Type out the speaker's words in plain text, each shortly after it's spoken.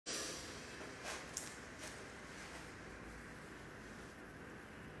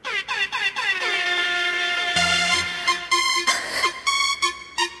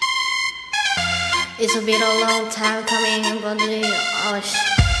It's been a long time coming, but oh shit.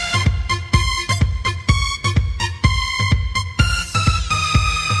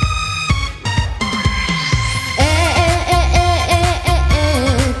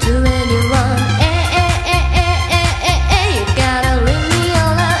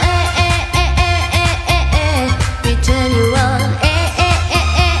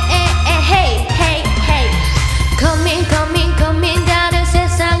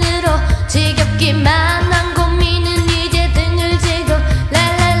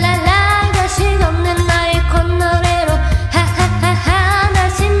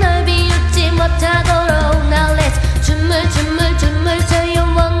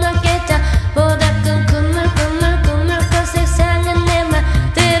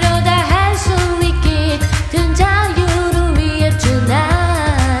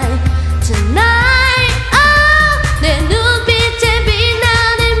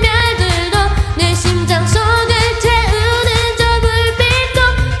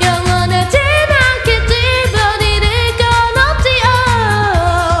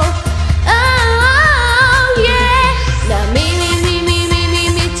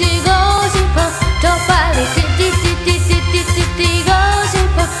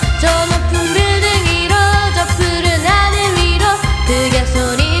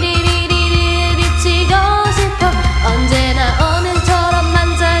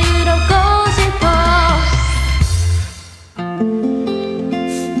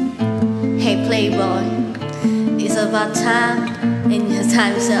 It's about time in your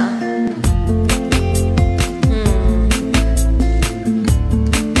time zone.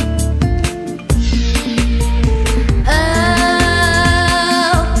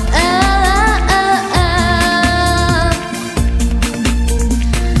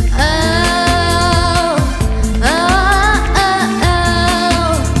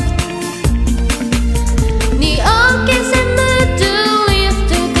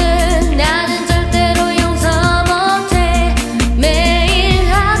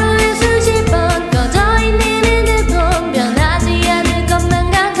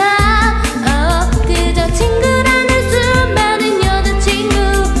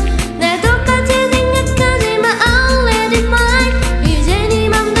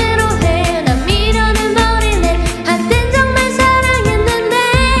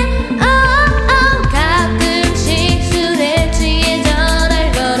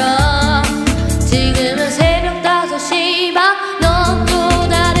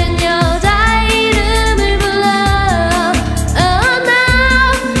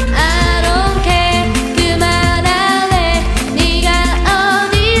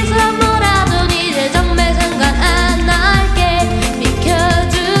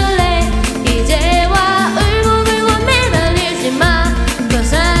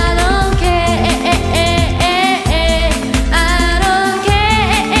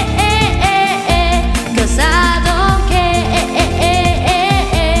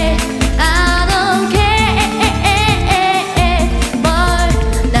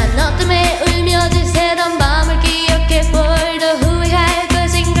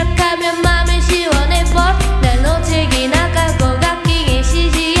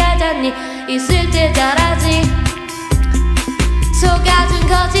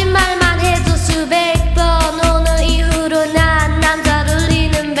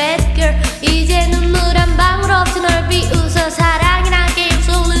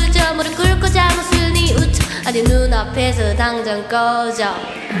 아니 눈앞에서 당장 꺼져.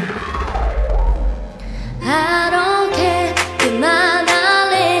 I don't care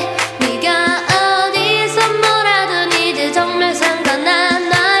그만할래. 네가 어디서 뭐라든 이제 정말 상관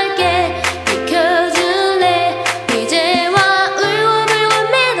안 할게. 비켜줄래. 이제와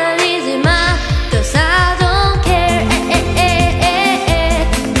울고불고 매달리지 마. Cause I don't care.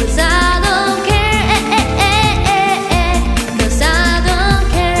 Cause I don't care. Cause I don't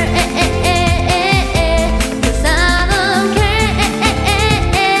care. Cause I don't care.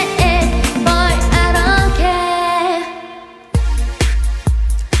 Boy I don't care.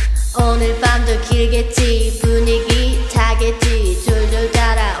 오늘 밤도 길겠지. 분위기 타겠지. 줄줄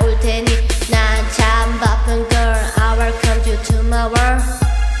따라올 테니 난 참 바쁜 girl. I welcome you to my world.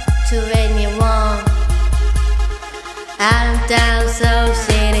 2Ne1 아름다운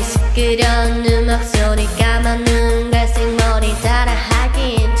소신에 시끄러운 음악 소리. 까만 눈 갈색 머리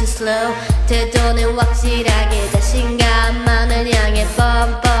따라하긴 too slow. 태도는 확실하게 자신감만을 향해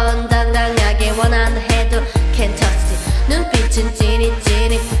뻔뻔 당당하게 원한다 해도 can't touch it. 눈빛은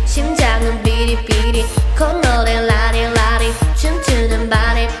찌릿찌릿 심장은 비리비리. 콧노래 라리라리 춤추는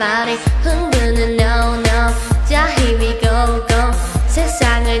바리바리 흥부는 no no. 자 here we go go.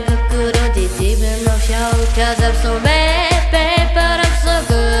 세상을 거꾸로 뒤집은 오션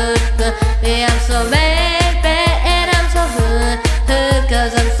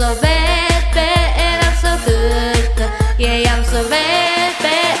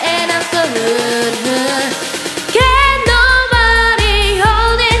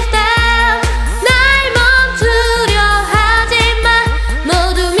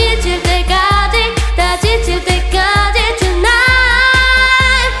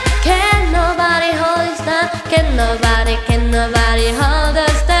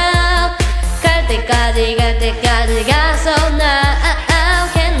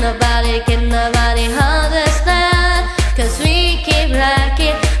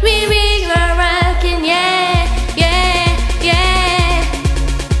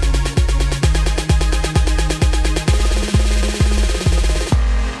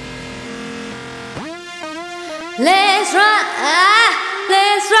아